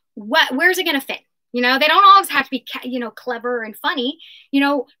decide where's it going to fit? You know, they don't always have to be, you know, clever and funny, you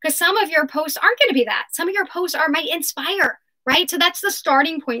know, because some of your posts aren't going to be that. Some of your posts might inspire, right? So that's the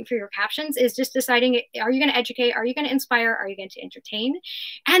starting point for your captions, is just deciding, are you going to educate? Are you going to inspire? Are you going to entertain?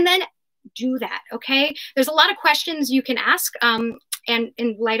 And then do that. Okay. There's a lot of questions you can ask. And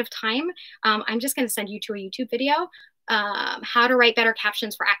in light of time, I'm just going to send you to a YouTube video. How to write better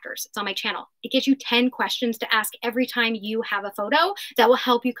captions for actors. It's on my channel. It gives you 10 questions to ask every time you have a photo that will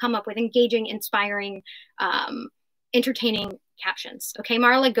help you come up with engaging, inspiring, entertaining captions. Okay,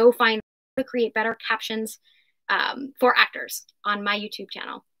 Marla, go find how to create better captions for actors on my YouTube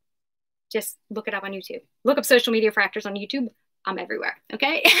channel. Just look it up on YouTube. Look up social media for actors on YouTube. I'm everywhere.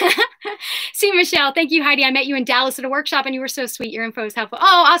 Okay. See, Michelle. Thank you, Heidi. I met you in Dallas at a workshop and you were so sweet. Your info is helpful.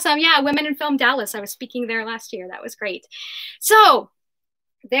 Oh, awesome. Yeah. Women in Film Dallas. I was speaking there last year. That was great. So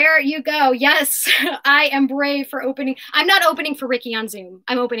there you go. Yes, I am brave for opening. I'm not opening for Ricky on Zoom.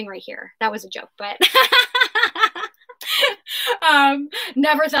 I'm opening right here. That was a joke, but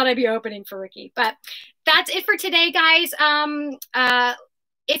never thought I'd be opening for Ricky, but that's it for today, guys.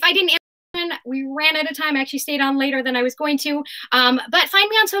 If I didn't we ran out of time. I actually stayed on later than I was going to. But find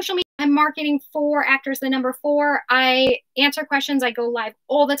me on social media. I'm marketing for actors, the number 4. I answer questions. I go live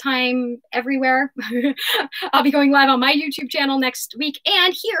all the time, everywhere. I'll be going live on my YouTube channel next week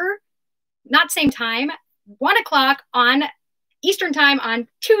and here, not same time, 1 o'clock on Eastern time on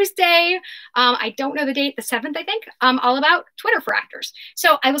Tuesday. I don't know the date, the 7th, I think, all about Twitter for actors.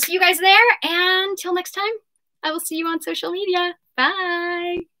 So I will see you guys there. And until next time, I will see you on social media.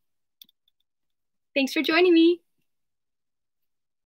 Bye. Thanks for joining me.